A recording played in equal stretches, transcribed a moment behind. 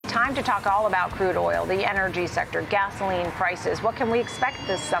time to talk all about crude oil, the energy sector, gasoline prices. What can we expect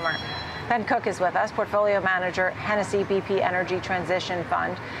this summer? Ben Cook is with us, portfolio manager, Hennessy BP Energy Transition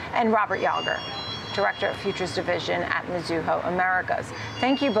Fund, and Robert Yawger, Director of Futures Division at Mizuho Americas.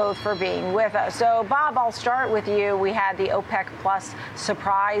 Thank you both for being with us. So, Bob, I'll start with you. We had the OPEC Plus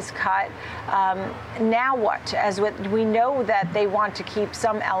surprise cut. Now what? As we know that they want to keep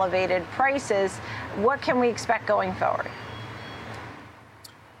some elevated prices, what can we expect going forward?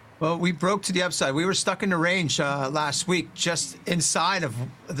 Well, we broke to the upside. We were stuck in the range last week, just inside of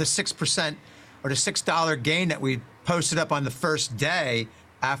the 6% or the $6 gain that we posted up on the first day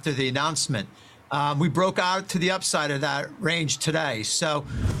after the announcement. We broke out to the upside of that range today. So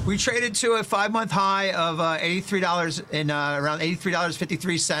we traded to a 5-month high of $83 in around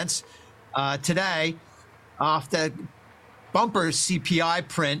 $83.53 today off the bumper CPI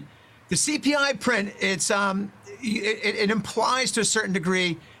print. The CPI print, it implies to a certain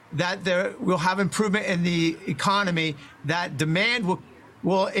degree that we'll have improvement in the economy, that demand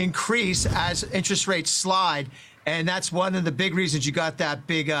will increase as interest rates slide. And that's one of the big reasons you got that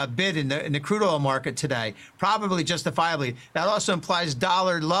big bid in the crude oil market today, probably justifiably. That also implies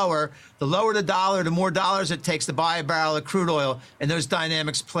dollar lower. The lower the dollar, the more dollars it takes to buy a barrel of crude oil. And those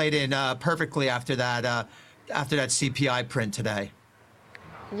dynamics played in perfectly after that CPI print today.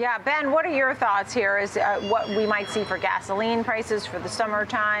 Yeah, Ben, what are your thoughts here? Is what we might see for gasoline prices for the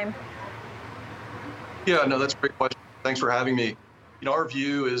summertime? Yeah, no, that's a great question. Thanks for having me. Our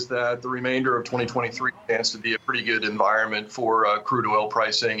view is that the remainder of 2023 stands to be a pretty good environment for crude oil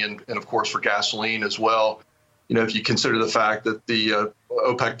pricing and of course, for gasoline as well. If you consider the fact that the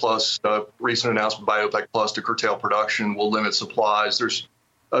OPEC Plus recent announcement by OPEC Plus to curtail production will limit supplies, there's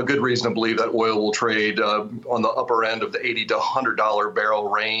a good reason to believe that oil will trade on the upper end of the $80 to $100 barrel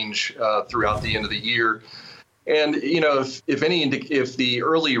range throughout the end of the year. And, if the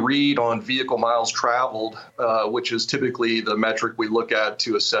early read on vehicle miles traveled, which is typically the metric we look at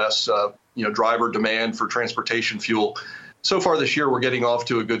to assess, driver demand for transportation fuel, so far this year, we're getting off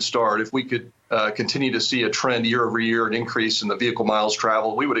to a good start. If we could continue to see a trend year over year, an increase in the vehicle miles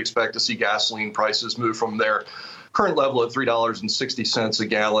traveled, we would expect to see gasoline prices move from their current level at $3.60 a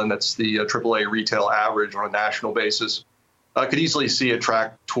gallon. That's the AAA retail average on a national basis. Could easily see it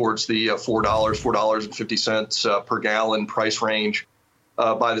track towards the $4.50 per gallon price range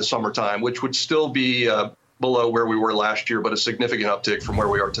by the summertime, which would still be below where we were last year, but a significant uptick from where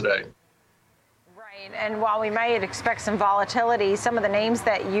we are today. Right. And while we might expect some volatility, some of the names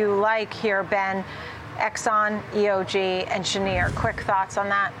that you like here, Ben, Exxon, EOG, and Cheniere. Quick thoughts on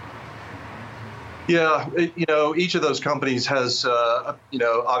that? Yeah, each of those companies has,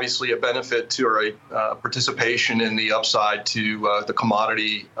 obviously a benefit to our participation in the upside to the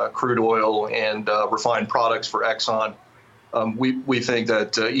commodity crude oil and refined products for Exxon. We think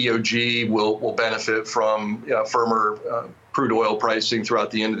that EOG will benefit from firmer crude oil pricing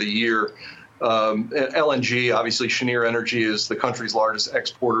throughout the end of the year. LNG, obviously, Cheniere Energy is the country's largest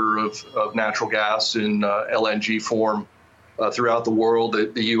exporter of natural gas in LNG form. Throughout the world,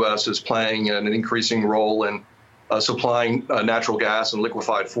 the U.S. is playing an increasing role in supplying natural gas in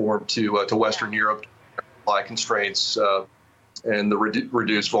liquefied form to Western Europe, supply constraints and the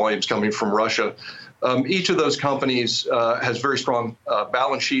reduced volumes coming from Russia. Each of those companies has very strong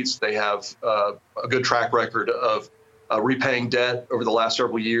balance sheets. They have a good track record of repaying debt over the last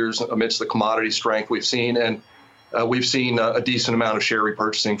several years amidst the commodity strength we've seen. And we've seen a decent amount of share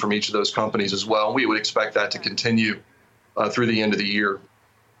repurchasing from each of those companies as well. We would expect that to continue through the end of the year.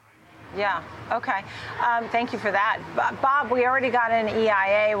 Yeah. Okay. Thank you for that. Bob, we already got an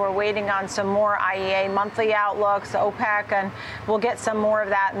EIA. We're waiting on some more IEA monthly outlooks, OPEC, and we'll get some more of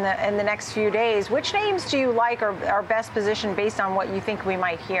that in the next few days. Which names do you like are best positioned based on what you think we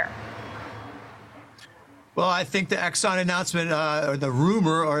might hear? Well, I think the Exxon announcement, or the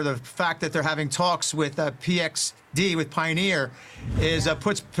rumor, or the fact that they're having talks with PXD, with Pioneer,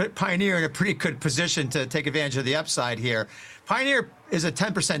 puts Pioneer in a pretty good position to take advantage of the upside here. Pioneer is a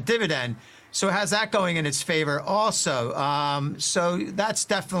 10% dividend, so it has that going in its favor also. So that's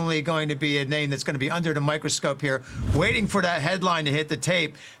definitely going to be a name that's going to be under the microscope here, waiting for that headline to hit the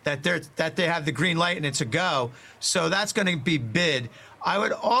tape that they have the green light and it's a go. So that's going to be bid. I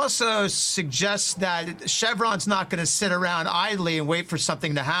would also suggest that Chevron's not going to sit around idly and wait for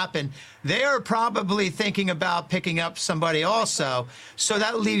something to happen. They are probably thinking about picking up somebody also. So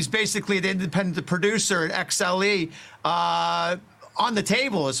that leaves basically the independent producer at XLE on the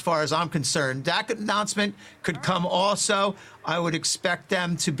table as far as I'm concerned. That announcement could come also. I would expect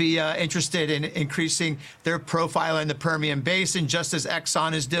them to be interested in increasing their profile in the Permian Basin, just as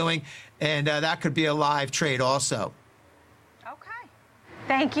Exxon is doing. And that could be a live trade also.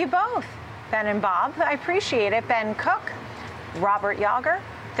 Thank you both, Ben and Bob. I appreciate it. Ben Cook, Robert Yawger,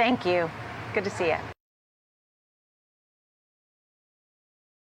 thank you. Good to see you.